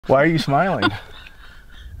Why are you smiling?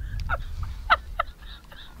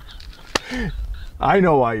 I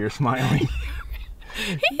know why you're smiling.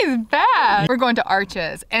 He's bad. We're going to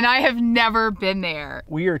Arches, and I have never been there.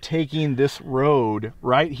 We are taking this road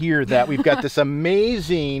right here that we've got this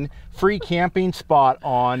amazing free camping spot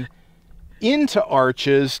on into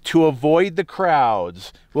Arches to avoid the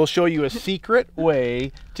crowds. We'll show you a secret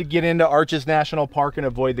way to get into Arches National Park and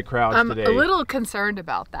avoid the crowds today. I'm a little concerned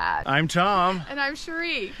about that. I'm Tom. And I'm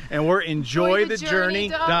Cheri. And we're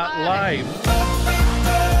EnjoyTheJourney.Life.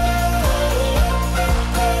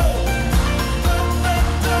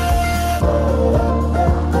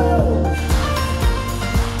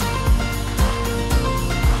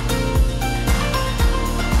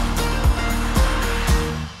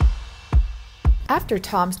 After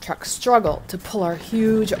Tom's truck struggled to pull our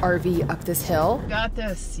huge RV up this hill. You got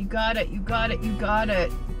this. You got it. You got it. You got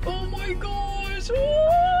it. Oh my gosh.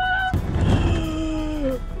 Oh.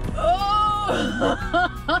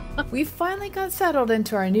 We finally got settled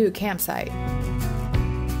into our new campsite.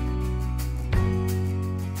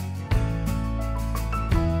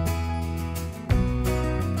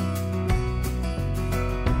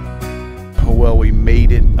 Well, we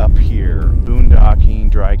made it up here. Boondocking,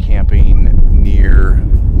 dry camping near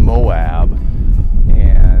Moab.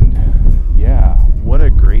 And yeah, what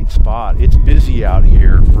a great spot. It's busy out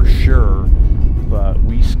here for sure, but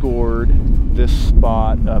we scored this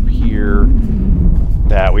spot up here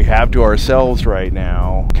that we have to ourselves right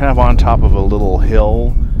now, kind of on top of a little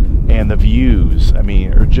hill, and the views, I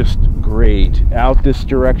mean, are just great. Out this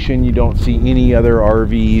direction, you don't see any other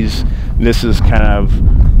RVs. This is kind of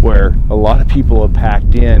where a lot of people have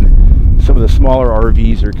packed in. Some of the smaller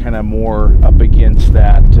RVs are kind of more up against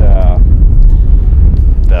that the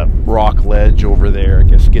rock ledge over there. I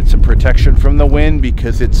guess get some protection from the wind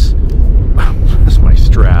because it's as my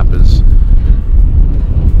strap is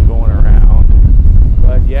going around.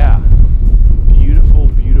 But yeah, beautiful,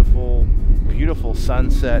 beautiful, beautiful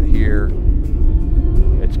sunset here.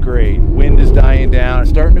 It's great. Wind is dying down. It's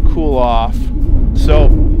starting to cool off. So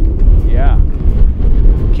yeah,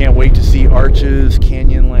 can't wait to see Arches,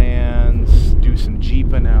 Canyonlands, do some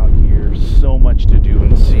jeeping out here. So much to do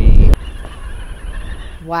and see.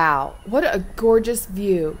 Wow, what a gorgeous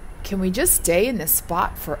view. Can we just stay in this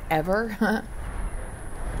spot forever?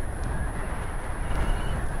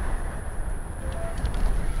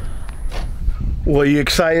 What are you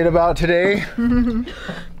excited about today?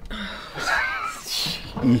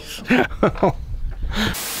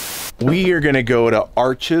 We are going to go to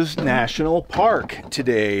Arches National Park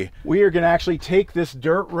today. We are going to actually take this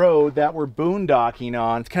dirt road that we're boondocking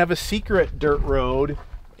on. It's kind of a secret dirt road.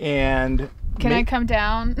 And can I come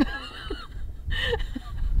down?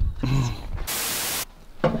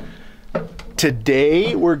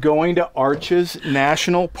 Today we're going to Arches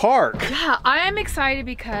National Park. Yeah, I am excited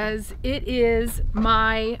because it is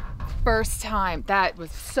my first time. That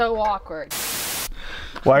was so awkward.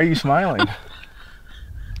 Why are you smiling?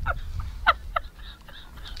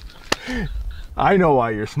 I know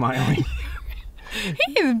why you're smiling.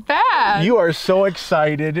 He's bad. You are so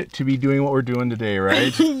excited to be doing what we're doing today,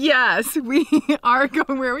 right? Yes, we are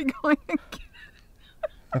going. Where are we going?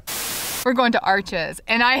 We're going to Arches,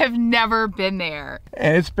 and I have never been there.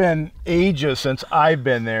 And it's been ages since I've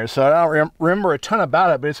been there, so I don't remember a ton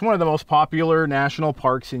about it, but it's one of the most popular national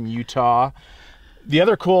parks in Utah. The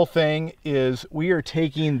other cool thing is we are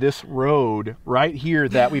taking this road right here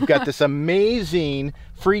that we've got this amazing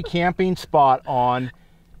free camping spot on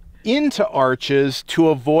into Arches to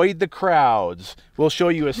avoid the crowds. We'll show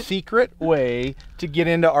you a secret way to get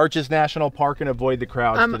into Arches National Park and avoid the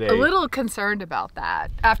crowds today. I'm a little concerned about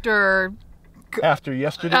that after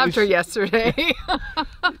yesterday. After yesterday.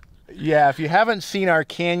 Yeah, if you haven't seen our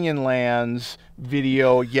Canyonlands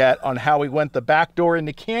video yet on how we went the back door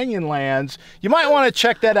into Canyonlands, you might want to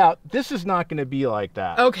check that out. This is not going to be like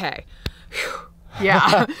that. Okay.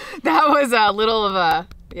 Yeah, that was a little of a,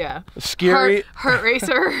 yeah. Scary. Heart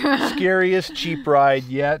racer. Scariest cheap ride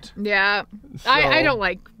yet. Yeah, so. I don't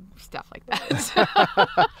like stuff like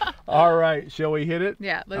that. All right, shall we hit it?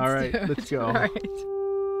 Yeah, let's All right, do it. let's go. All right.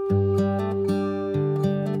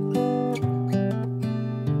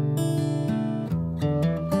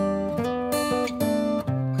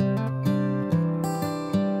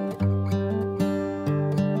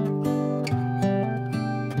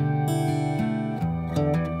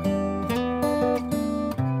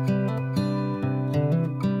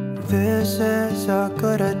 This is a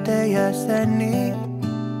good a day as any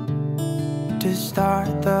to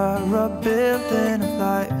start the rebuilding of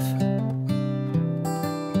life.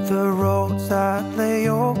 The roads that lay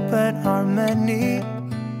open are many.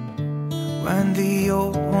 when the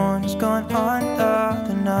old one's gone under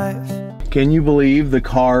the knife. Can you believe the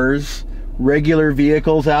cars, regular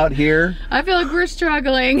vehicles out here? I feel like we're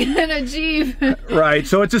struggling in a Jeep. Right,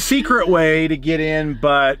 so it's a secret way to get in,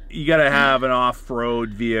 but you gotta have an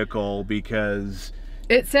off-road vehicle because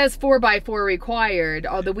it says 4x4 required,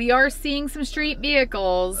 although we are seeing some street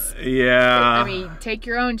vehicles. Yeah. I mean, take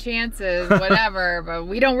your own chances, whatever, but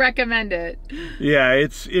we don't recommend it. Yeah,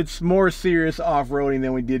 it's more serious off-roading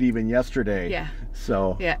than we did even yesterday. Yeah.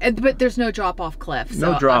 So. Yeah, but there's no drop-off cliff.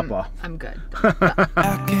 So no drop-off. I'm good.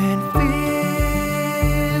 I can feel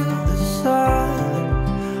the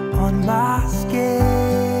sun on my skin.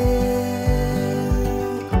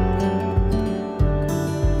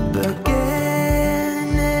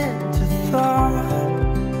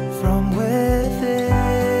 From within.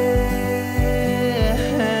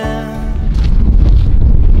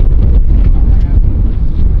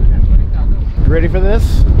 Ready for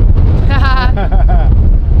this?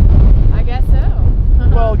 I guess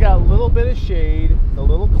so. Well, got a little bit of shade, it's a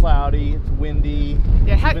little cloudy, it's windy,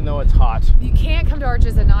 yeah, even though it's hot. You can't come to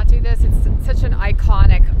Arches and not do this. It's such an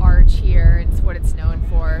iconic arch here. It's what it's known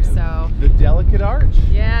for. So the delicate arch.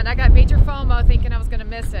 Yeah, and I got major FOMO thinking I was gonna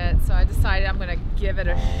miss it, so I decided I'm gonna give it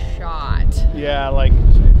a shot. Yeah, like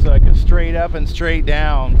it's like a straight up and straight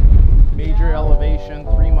down, major elevation,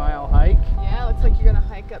 3-mile hike. Yeah, looks like you're gonna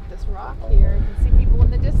hike up this rock here. You can see people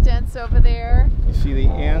in the distance over there. You see the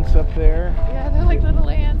ants up there? Yeah, they're like little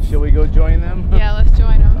ants. Shall we go join them? Yeah, let's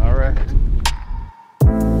join them. All right.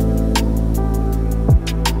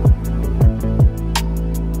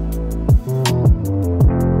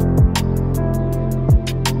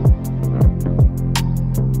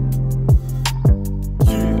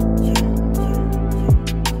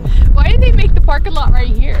 Why did they make the parking lot right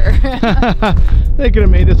here? They could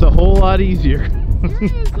have made this a whole lot easier.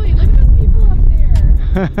 Seriously, look at those people up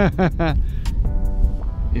there.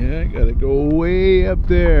 Yeah, gotta go way up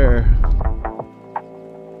there.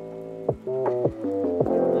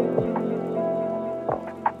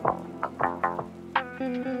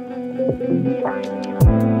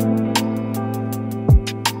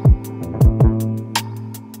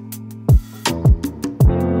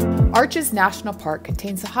 Arches National Park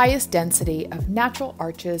contains the highest density of natural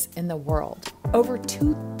arches in the world, over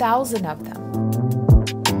 2,000 of them.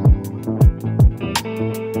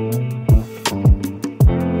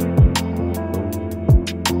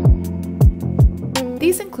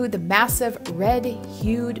 These include the massive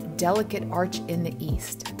red-hued delicate arch in the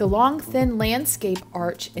east, the long thin landscape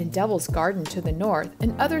arch in Devil's Garden to the north,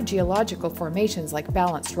 and other geological formations like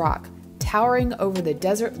Balanced Rock, towering over the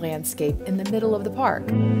desert landscape in the middle of the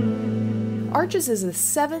park. Arches is the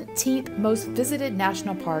 17th most visited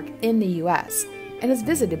national park in the U.S. and is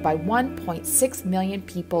visited by 1.6 million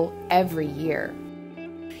people every year.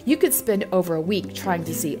 You could spend over a week trying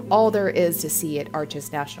to see all there is to see at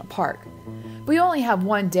Arches National Park. We only have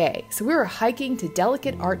one day, so we were hiking to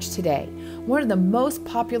Delicate Arch today, one of the most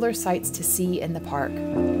popular sights to see in the park.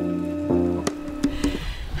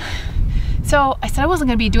 So I said I wasn't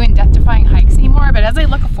going to be doing death-defying hikes anymore, but as I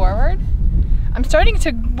look forward, I'm starting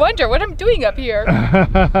to wonder what I'm doing up here.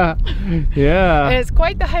 Yeah. And it's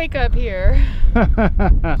quite the hike up here.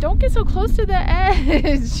 Don't get so close to the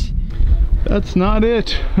edge. That's not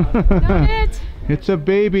it. Not it. It's a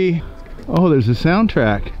baby. Oh, there's a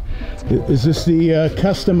soundtrack. Is this the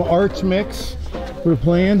custom arch mix we're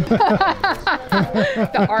playing?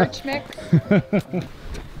 The arch mix.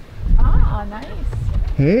 Ah, nice.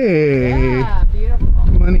 Hey. Yeah, beautiful.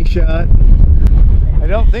 Money shot. I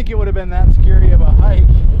don't think it would have been that scary of a hike.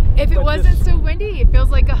 If it wasn't so windy, it feels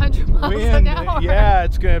like 100 miles an hour. Yeah,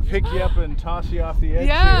 it's going to pick you up and toss you off the edge.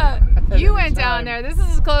 Yeah, you went down there. This is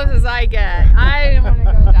as close as I get. I didn't want to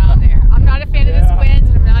go down there. I'm not a fan of this wind,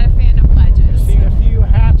 and I'm not a fan of ledges. I've seen a few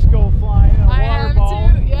hats go flying.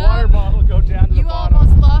 Water ball will go down to the bottom. You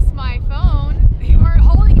almost lost my phone. You weren't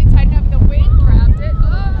holding it tight enough. The wind grabbed it.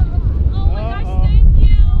 Oh my gosh, thank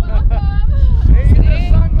you. Welcome. Save the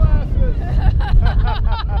sunglasses.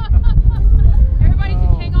 Everybody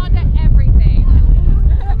should hang on to everything.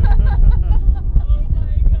 Oh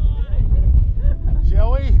my God.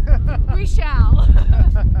 Shall we? We shall.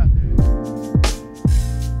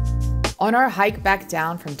 On our hike back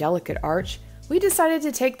down from Delicate Arch, we decided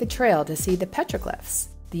to take the trail to see the Petroglyphs.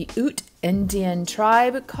 The Ute Indian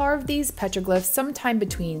tribe carved these petroglyphs sometime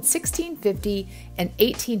between 1650 and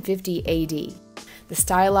 1850 AD. The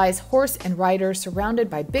stylized horse and rider surrounded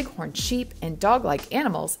by bighorn sheep and dog-like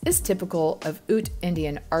animals is typical of Ute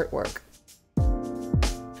Indian artwork.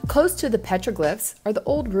 Close to the petroglyphs are the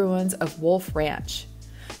old ruins of Wolfe Ranch.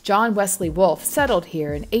 John Wesley Wolfe settled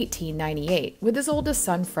here in 1898 with his oldest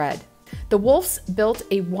son Fred. The Wolfes built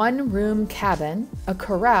a one-room cabin, a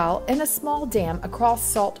corral, and a small dam across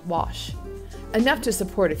Salt Wash, enough to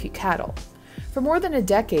support a few cattle. For more than a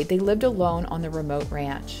decade, they lived alone on the remote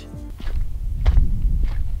ranch.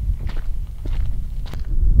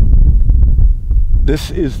 This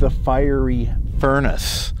is the fiery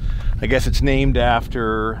furnace. I guess it's named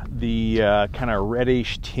after the kind of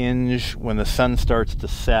reddish tinge when the sun starts to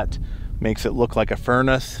set, makes it look like a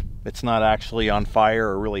furnace. It's not actually on fire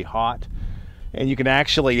or really hot. And you can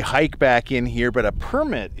actually hike back in here, but a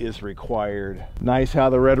permit is required. Nice how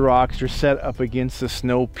the red rocks are set up against the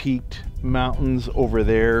snow-peaked mountains over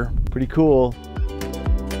there. Pretty cool.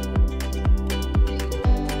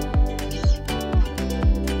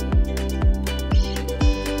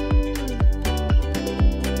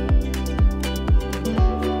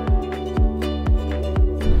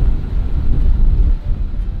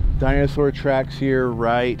 Dinosaur tracks here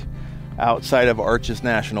right outside of Arches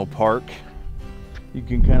National Park. You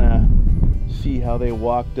can kind of see how they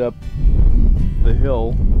walked up the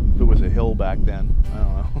hill, if it was a hill back then, I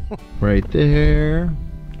don't know. Right there,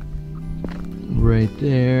 right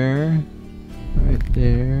there, right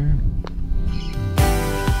there.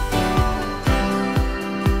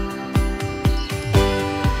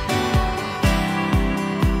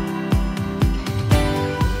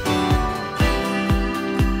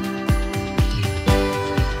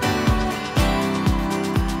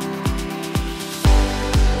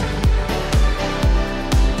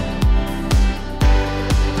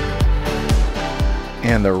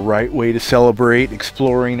 And the right way to celebrate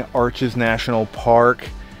exploring Arches National Park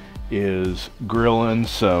is grilling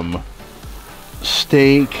some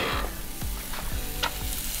steak.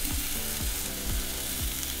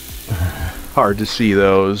 Hard to see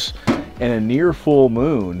those. And a near full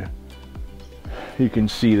moon. You can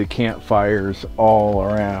see the campfires all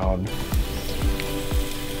around.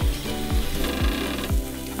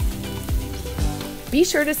 Be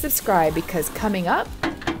sure to subscribe because coming up,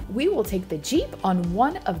 we will take the Jeep on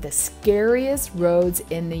one of the scariest roads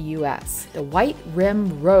in the U.S., the White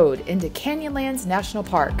Rim Road into Canyonlands National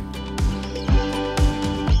Park.